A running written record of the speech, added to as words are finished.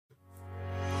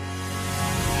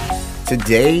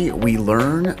Today we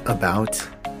learn about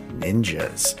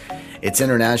ninjas. It's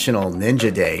International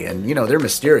Ninja Day, and they're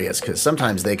mysterious because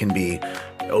sometimes they can be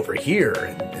over here,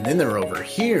 and then they're over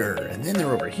here, and then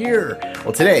they're over here.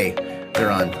 Well, today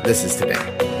they're on This Is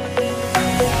Today.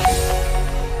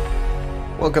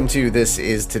 Welcome to This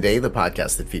Is Today, the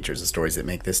podcast that features the stories that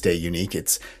make this day unique.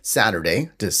 It's Saturday,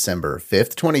 December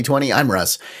 5th, 2020. I'm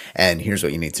Russ, and here's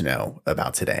what you need to know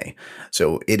about today.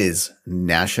 So it is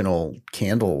National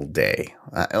Candle Day.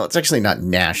 Well, it's actually not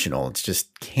national, it's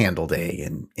just Candle Day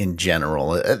in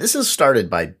general. This is started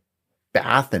by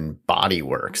Bath and Body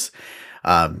Works.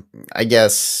 I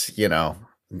guess,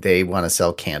 they want to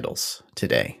sell candles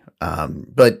today.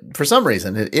 But for some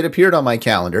reason, it appeared on my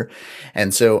calendar.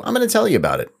 And so I'm going to tell you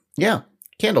about it. Yeah,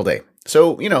 Candle Day.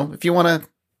 So, if you want to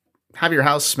have your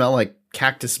house smell like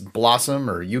cactus blossom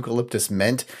or eucalyptus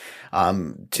mint,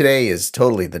 today is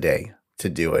totally the day to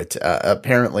do it.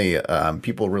 Apparently,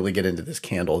 people really get into this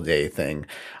Candle Day thing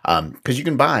because you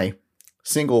can buy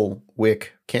single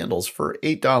wick candles for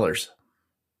 $8.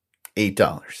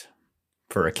 $8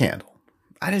 for a candle.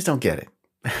 I just don't get it.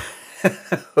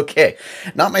 Okay,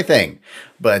 not my thing,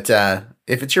 but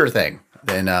if it's your thing,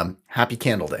 then happy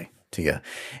Candle Day to you.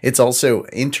 It's also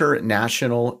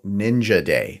International Ninja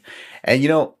Day. And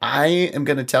I am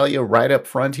going to tell you right up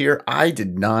front here, I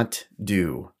did not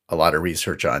do a lot of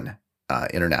research on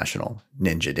International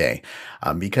Ninja Day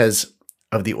because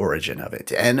of the origin of it.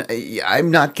 And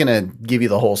I'm not going to give you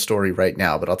the whole story right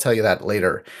now, but I'll tell you that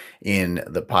later in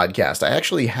the podcast. I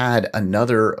actually had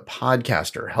another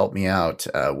podcaster help me out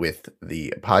with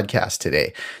the podcast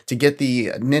today to get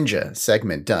the ninja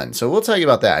segment done. So we'll tell you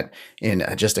about that in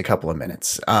just a couple of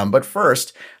minutes. But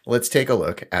first, let's take a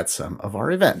look at some of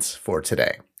our events for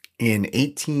today. In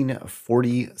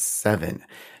 1847,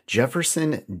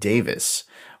 Jefferson Davis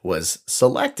was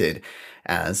selected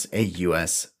as a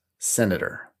U.S.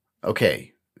 Senator.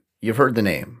 Okay, you've heard the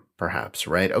name, perhaps,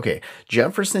 right? Okay,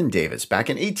 Jefferson Davis. Back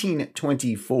in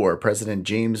 1824, President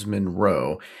James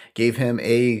Monroe gave him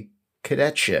a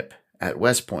cadetship at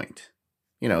West Point,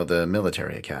 the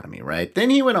military academy, right? Then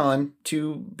he went on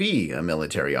to be a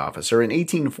military officer. In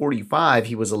 1845,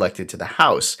 he was elected to the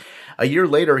House. A year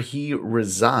later, he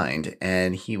resigned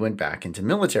and he went back into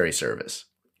military service.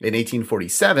 In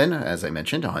 1847, as I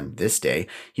mentioned, on this day,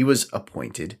 he was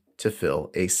appointed to fill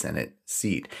a Senate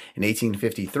seat. In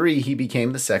 1853, he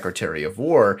became the Secretary of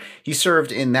War. He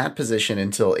served in that position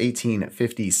until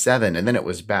 1857, and then it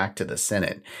was back to the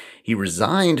Senate. He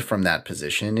resigned from that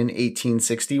position in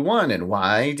 1861. And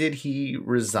why did he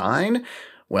resign?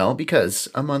 Well, because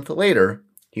a month later,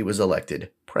 he was elected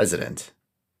president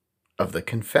of the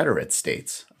Confederate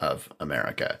States of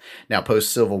America. Now,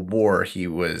 post-Civil War, he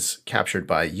was captured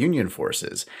by Union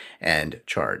forces and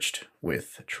charged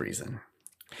with treason.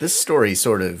 This story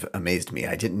sort of amazed me.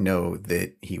 I didn't know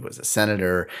that he was a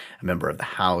senator, a member of the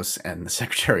House, and the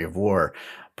Secretary of War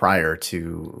prior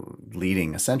to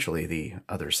leading essentially the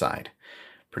other side.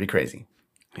 Pretty crazy.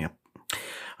 Yep.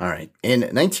 All right. In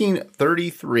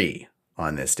 1933,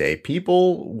 on this day,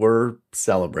 people were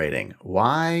celebrating.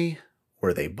 Why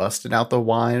were they busting out the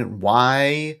wine?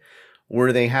 Why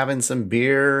were they having some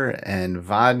beer and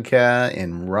vodka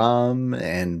and rum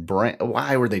and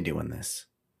why were they doing this?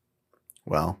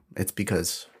 Well, it's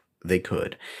because they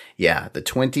could. Yeah, the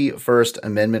 21st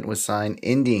Amendment was signed,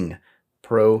 ending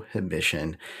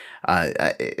prohibition.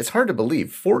 It's hard to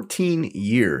believe. 14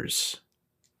 years,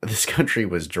 this country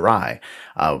was dry.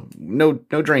 No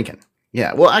drinking.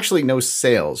 Yeah, well, actually, no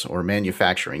sales or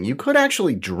manufacturing. You could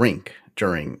actually drink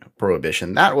during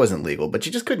Prohibition. That wasn't legal, but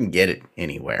you just couldn't get it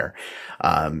anywhere.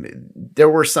 There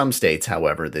were some states,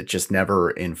 however, that just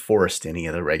never enforced any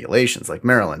of the regulations, like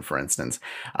Maryland, for instance.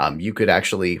 You could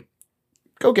actually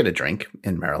go get a drink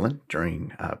in Maryland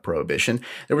during Prohibition.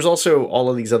 There was also all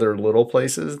of these other little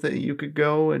places that you could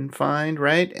go and find,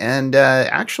 right? And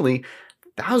actually,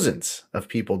 thousands of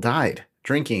people died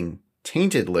drinking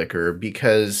tainted liquor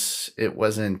because it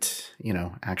wasn't,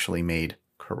 actually made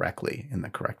correctly in the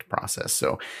correct process.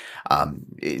 So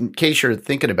in case you're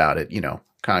thinking about it,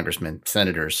 congressmen,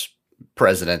 senators,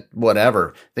 president,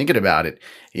 whatever, thinking about it,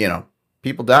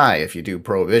 people die if you do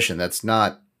prohibition. That's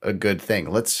not a good thing.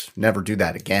 Let's never do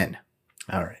that again.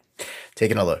 All right.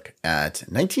 Taking a look at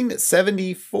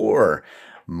 1974,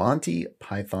 Monty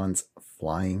Python's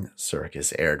Flying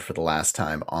Circus aired for the last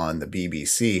time on the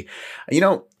BBC.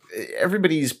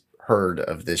 Everybody's heard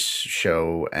of this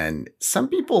show, and some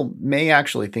people may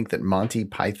actually think that Monty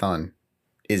Python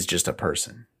is just a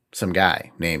person, some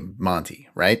guy named Monty,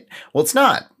 right? Well, it's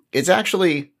not. It's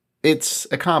actually It's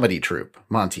a comedy troupe,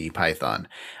 Monty Python.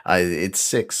 It's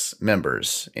 6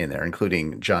 members in there,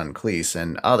 including John Cleese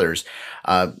and others.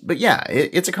 But yeah,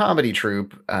 it's a comedy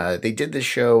troupe. They did this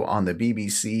show on the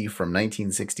BBC from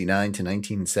 1969 to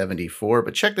 1974.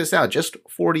 But check this out, just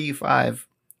 45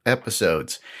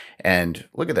 episodes. And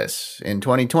look at this, in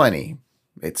 2020,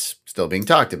 it's still being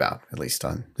talked about, at least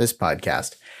on this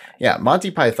podcast. Yeah, Monty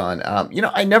Python.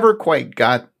 I never quite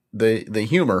got the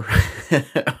humor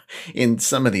in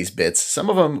some of these bits. Some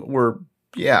of them were,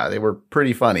 yeah, they were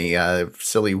pretty funny.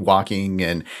 Silly walking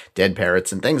and dead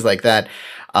parrots and things like that.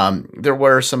 There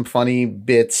were some funny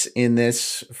bits in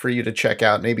this for you to check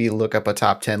out. Maybe look up a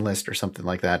top 10 list or something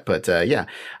like that. But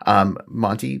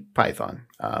Monty Python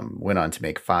went on to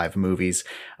make 5 movies.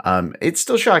 It's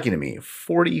still shocking to me.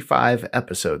 45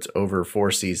 episodes over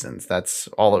 4 seasons. That's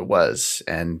all it was.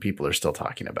 And people are still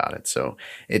talking about it. So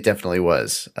it definitely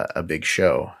was a big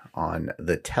show on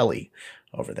the telly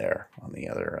over there on the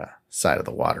other side of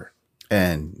the water.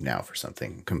 And now for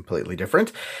something completely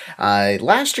different.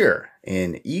 Last year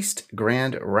in East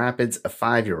Grand Rapids, a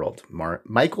 5-year-old,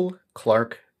 Michael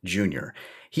Clark Jr.,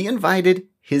 he invited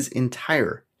his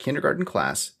entire kindergarten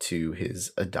class to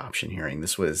his adoption hearing.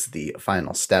 This was the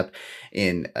final step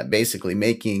in basically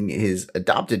making his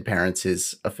adopted parents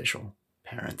his official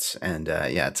parents. And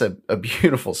it's a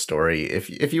beautiful story.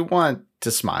 If you want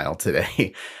to smile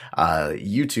today,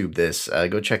 YouTube this,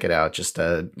 go check it out. Just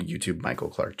YouTube Michael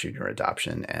Clark Jr.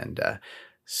 adoption, and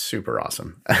super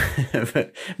awesome.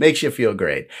 Makes you feel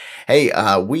great. Hey,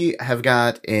 we have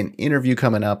got an interview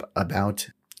coming up about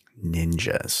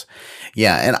ninjas.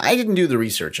 Yeah, and I didn't do the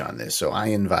research on this, so I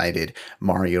invited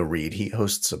Mario Reed. He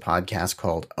hosts a podcast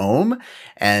called Ohm,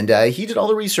 and he did all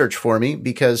the research for me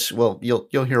because, well, you'll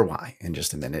hear why in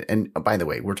just a minute. And by the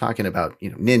way, we're talking about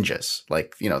ninjas,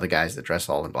 like the guys that dress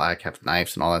all in black, have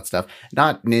knives and all that stuff.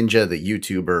 Not Ninja the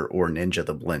YouTuber or Ninja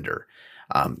the Blender.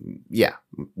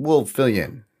 We'll fill you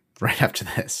in right after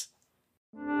this.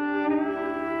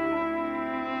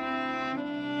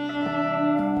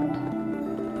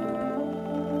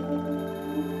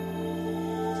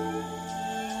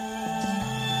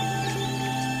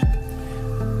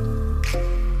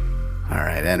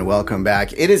 And welcome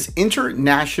back. It is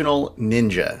International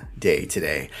Ninja Day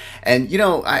today. And,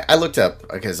 I looked up,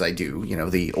 because I do,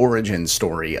 the origin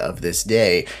story of this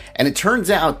day. And it turns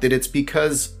out that it's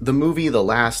because the movie The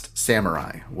Last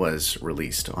Samurai was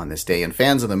released on this day. And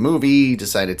fans of the movie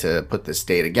decided to put this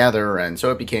day together. And so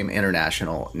it became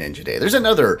International Ninja Day. There's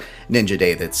another Ninja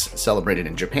Day that's celebrated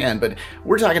in Japan, but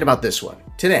we're talking about this one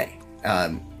today.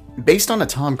 Based on a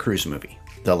Tom Cruise movie,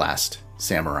 The Last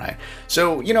Samurai.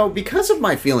 So, because of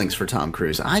my feelings for Tom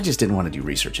Cruise, I just didn't want to do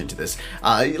research into this.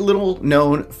 Little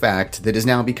known fact that is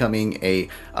now becoming a,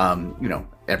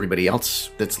 everybody else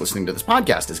that's listening to this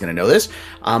podcast is going to know this.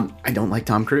 I don't like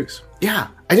Tom Cruise. Yeah,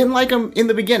 I didn't like him in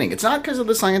the beginning. It's not because of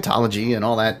the Scientology and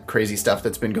all that crazy stuff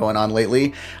that's been going on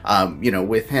lately,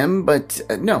 with him, but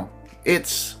no,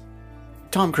 it's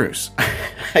Tom Cruise.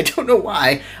 I don't know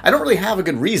why. I don't really have a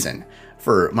good reason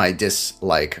for my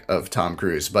dislike of Tom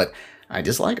Cruise, but I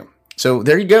dislike him. So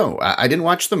there you go. I didn't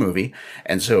watch the movie.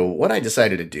 And so what I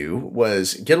decided to do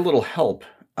was get a little help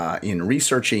in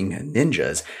researching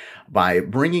ninjas by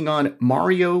bringing on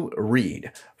Mario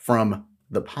Reed from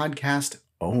the podcast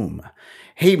Ohm.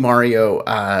 Hey, Mario,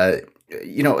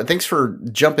 thanks for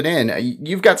jumping in.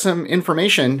 You've got some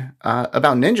information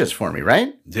about ninjas for me,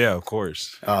 right? Yeah, of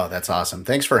course. Oh, that's awesome.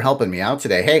 Thanks for helping me out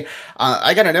today. Hey,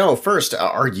 I got to know first,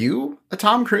 are you a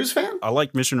Tom Cruise fan? I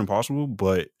like Mission Impossible,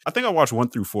 but I think I watched 1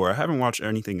 through 4. I haven't watched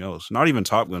anything else. Not even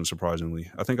Top Gun, surprisingly.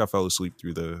 I think I fell asleep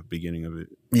through the beginning of it.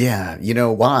 Yeah, you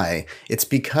know why? It's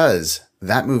because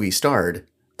that movie starred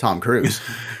Tom Cruise.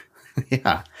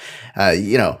 Yeah.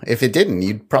 If it didn't,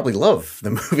 you'd probably love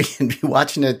the movie and be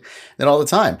watching it all the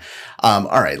time.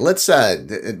 All right, let's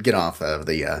get off of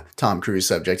the Tom Cruise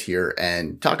subject here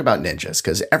and talk about ninjas,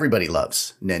 because everybody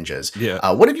loves ninjas.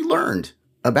 Yeah. What have you learned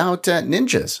about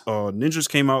ninjas? Ninjas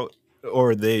came out,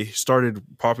 or they started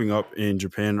popping up in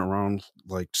Japan around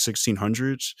like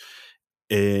 1600s.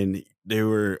 And they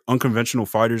were unconventional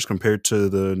fighters compared to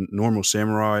the normal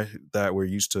samurai that were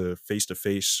used to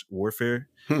face-to-face warfare.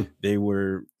 They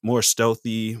were more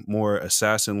stealthy, more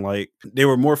assassin-like. They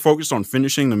were more focused on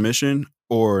finishing the mission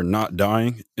or not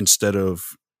dying instead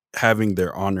of having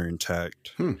their honor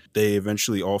intact. They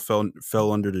eventually all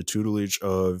fell under the tutelage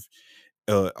of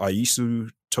Ieyasu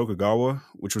Tokugawa,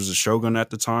 which was a shogun at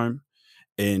the time.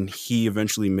 and he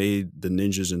eventually made the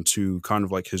ninjas into kind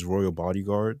of like his royal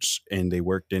bodyguards, and they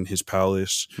worked in his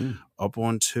palace Hmm. up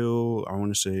until I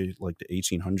want to say like the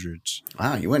 1800s.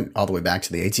 Wow, you went all the way back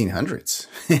to the 1800s.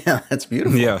 Yeah, that's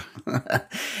beautiful. Yeah,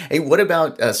 Hey, what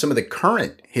about some of the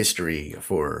current history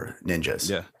for ninjas?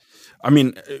 yeah. I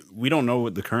mean, we don't know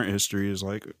what the current history is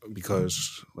like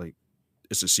because like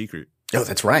it's a secret. Oh,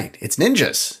 that's right. It's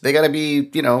ninjas. They got to be,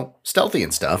 stealthy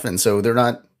and stuff. And so they're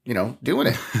not, doing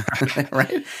it.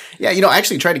 Right? Yeah. I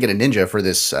actually tried to get a ninja for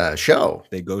this show.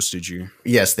 They ghosted you.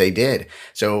 Yes, they did.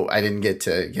 So I didn't get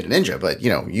to get a ninja, but,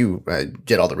 you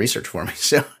did all the research for me.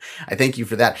 So I thank you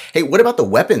for that. Hey, what about the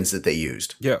weapons that they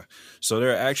used? Yeah. So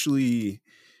they're actually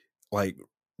like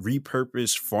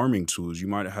repurposed farming tools. You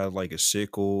might have like a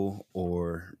sickle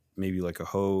or maybe like a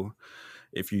hoe.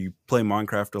 If you play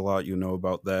Minecraft a lot, you know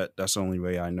about that. That's the only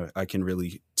way I know I can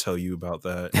really tell you about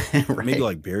that. Right. Maybe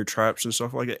like bear traps and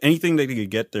stuff like that. Anything they could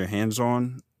get their hands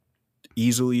on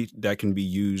easily that can be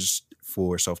used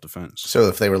for self-defense. So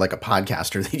if they were like a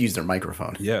podcaster, they'd use their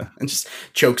microphone. Yeah. And just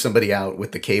choke somebody out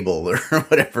with the cable or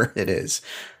whatever it is.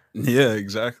 Yeah,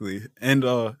 exactly. And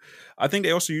I think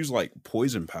they also use like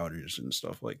poison powders and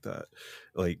stuff like that.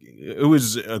 Like it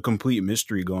was a complete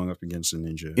mystery going up against a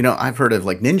ninja. I've heard of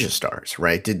like ninja stars,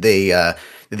 right? Did they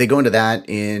go into that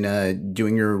in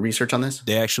doing your research on this?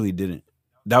 They actually didn't.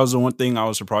 That was the one thing I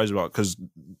was surprised about, because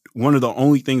one of the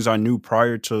only things I knew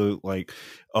prior to like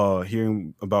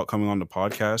hearing about coming on the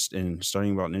podcast and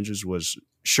studying about ninjas was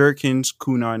shurikens,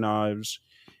 kunai knives,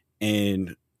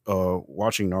 and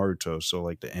watching Naruto, so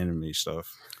like the anime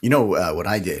stuff. What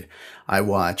I did? I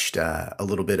watched a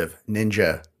little bit of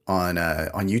ninja on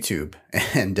YouTube,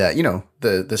 and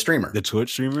the streamer, The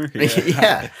Twitch streamer.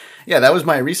 yeah, that was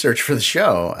my research for the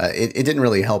show. It didn't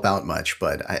really help out much,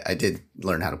 but I did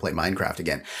learn how to play Minecraft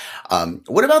again.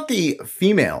 What about the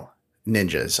female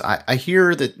ninjas? I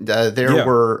hear that there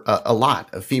were a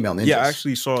lot of female ninjas. Yeah, I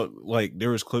actually saw like there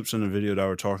was clips in the video that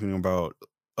were talking about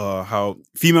how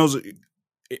females,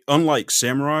 unlike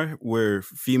samurai, where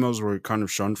females were kind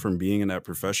of shunned from being in that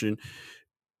profession,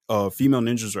 female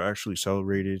ninjas are actually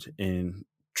celebrated and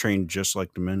trained just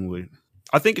like the men would.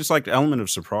 I think it's like the element of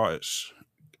surprise,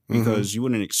 because you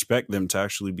wouldn't expect them to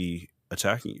actually be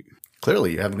attacking you.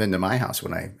 Clearly, you haven't been to my house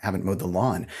when I haven't mowed the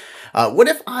lawn. What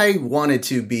if I wanted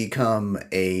to become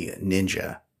a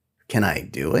ninja? Can I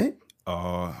do it?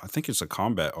 I think it's a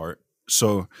combat art.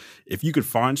 So if you could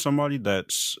find somebody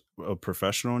that's a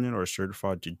professional in it or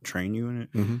certified to train you in it,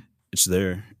 it's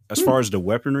there. As far as the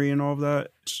weaponry and all of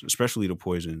that, especially the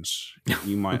poisons,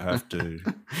 you might have to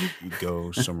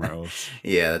go somewhere else.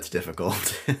 Yeah, that's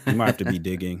difficult. You might have to be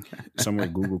digging somewhere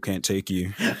Google can't take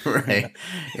you. Right.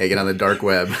 Yeah, get on the dark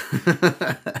web.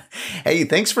 Hey,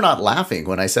 thanks for not laughing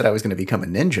when I said I was going to become a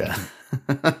ninja.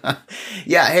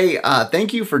 Yeah, hey,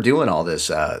 thank you for doing all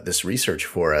this research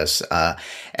for us.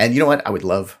 And you know what? I would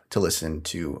love to listen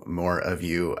to more of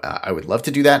you. I would love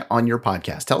to do that on your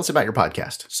podcast. Tell us about your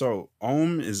podcast. So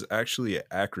OM is actually an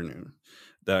acronym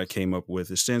that I came up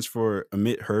with. It stands for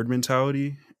Emit Herd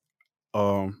Mentality.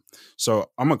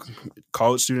 So I'm a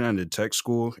college student at a tech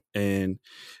school, and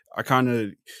I kind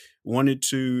of wanted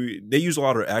to, they use a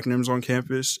lot of acronyms on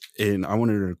campus, and I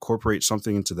wanted to incorporate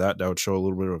something into that would show a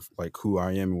little bit of like who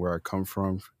I am and where I come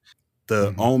from.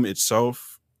 The OM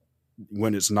itself,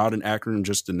 when it's not an acronym,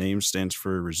 just the name stands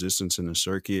for Resistance in the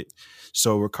Circuit.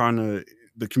 So we're kind of,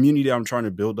 the community I'm trying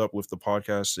to build up with the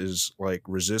podcast is like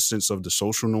resistance of the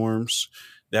social norms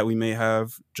that we may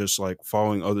have, just like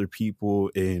following other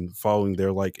people and following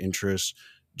their like interests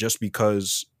just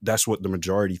because that's what the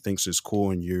majority thinks is cool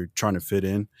and you're trying to fit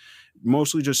in.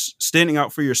 Mostly just standing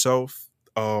out for yourself,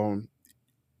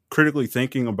 critically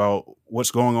thinking about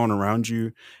what's going on around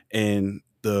you and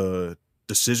the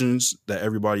decisions that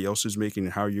everybody else is making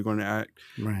and how you're going to act.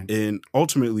 Right. And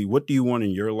ultimately, what do you want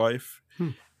in your life?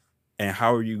 And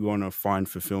how are you going to find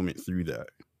fulfillment through that?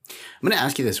 I'm going to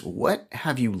ask you this. What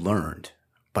have you learned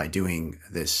by doing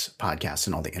this podcast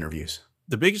and all the interviews?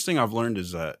 The biggest thing I've learned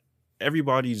is that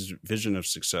everybody's vision of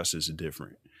success is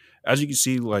different. As you can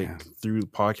see, like through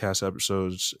podcast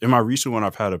episodes, in my recent one,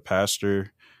 I've had a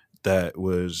pastor that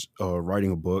was writing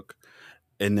a book.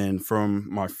 And then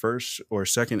from my first or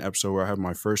second episode where I have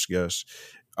my first guest,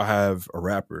 I have a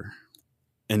rapper.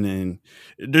 And then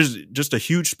there's just a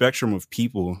huge spectrum of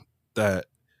people that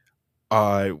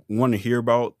I want to hear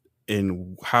about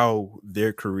and how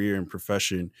their career and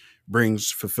profession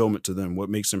brings fulfillment to them, what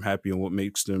makes them happy and what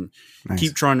makes them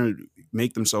keep trying to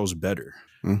make themselves better.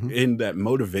 And that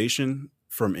motivation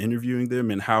from interviewing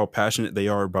them and how passionate they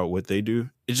are about what they do,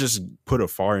 it just put a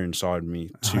fire inside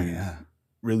me to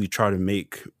really try to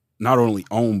make not only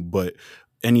OM, but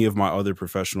any of my other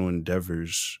professional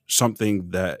endeavors something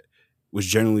that was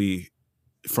generally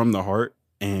from the heart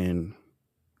and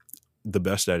the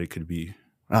best that it could be.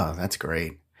 Oh, that's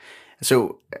great.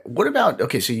 So, what about,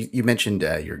 okay, so you mentioned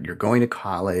you're going to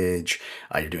college,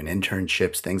 you're doing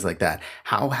internships, things like that.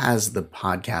 How has the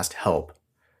podcast helped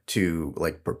to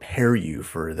like prepare you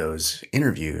for those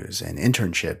interviews and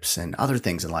internships and other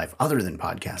things in life other than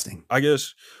podcasting? I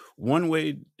guess one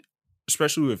way,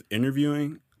 especially with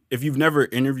interviewing, if you've never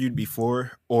interviewed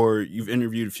before or you've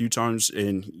interviewed a few times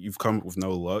and you've come up with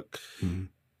no luck, Mhm.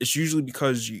 it's usually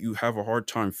because you have a hard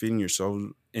time fitting yourself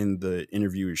in the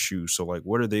interviewer's shoes. So, like,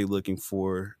 what are they looking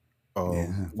for? Yeah.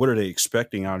 What are they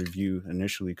expecting out of you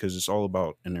initially? Because it's all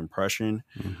about an impression.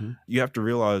 Mhm. You have to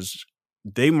realize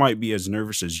they might be as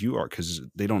nervous as you are because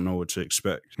they don't know what to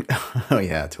expect. Oh,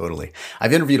 yeah, totally.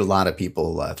 I've interviewed a lot of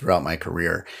people throughout my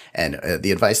career, and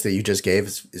the advice that you just gave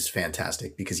is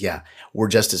fantastic because, yeah, we're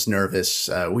just as nervous.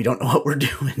 We don't know what we're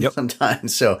doing Yep.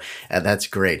 sometimes. So that's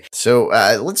great. So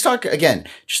let's talk again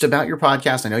just about your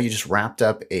podcast. I know you just wrapped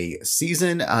up a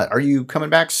season. Are you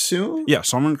coming back soon? Yeah,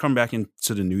 so I'm going to come back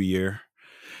into the new year,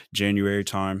 January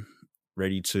time,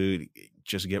 ready to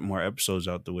just get more episodes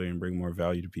out the way and bring more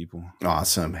value to people.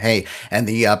 Awesome. Hey, and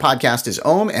the podcast is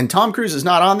Ohm, and Tom Cruise is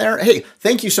not on there. Hey,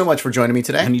 thank you so much for joining me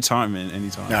today. Anytime, man,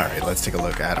 anytime. All right, let's take a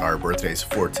look at our birthdays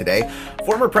for today.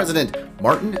 Former President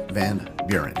Martin Van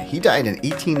Buren. He died in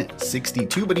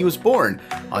 1862, but he was born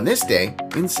on this day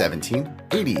in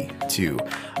 1782.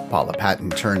 Paula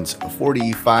Patton turns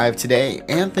 45 today.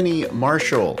 Anthony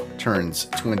Marshall turns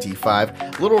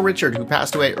 25. Little Richard, who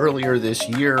passed away earlier this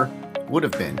year, would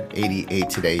have been 88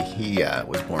 today. He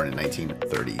was born in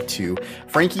 1932.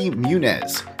 Frankie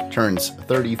Muniz turns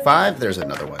 35. There's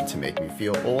another one to make me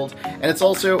feel old. And it's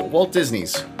also Walt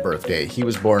Disney's birthday. He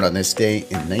was born on this day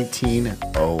in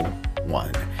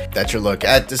 1901. That's your look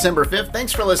at December 5th.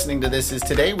 Thanks for listening to This Is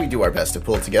Today. We do our best to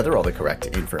pull together all the correct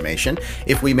information.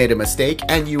 If we made a mistake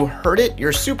and you heard it,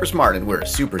 you're super smart and we're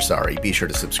super sorry. Be sure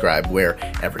to subscribe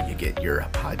wherever you get your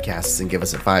podcasts and give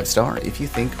us a 5-star if you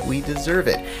think we deserve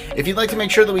it. If you'd like to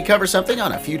make sure that we cover something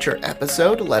on a future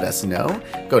episode, let us know.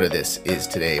 Go to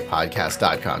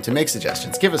thisistodaypodcast.com to make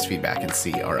suggestions, give us feedback, and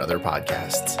see our other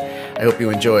podcasts. I hope you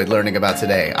enjoyed learning about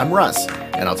today. I'm Russ,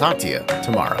 and I'll talk to you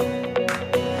tomorrow.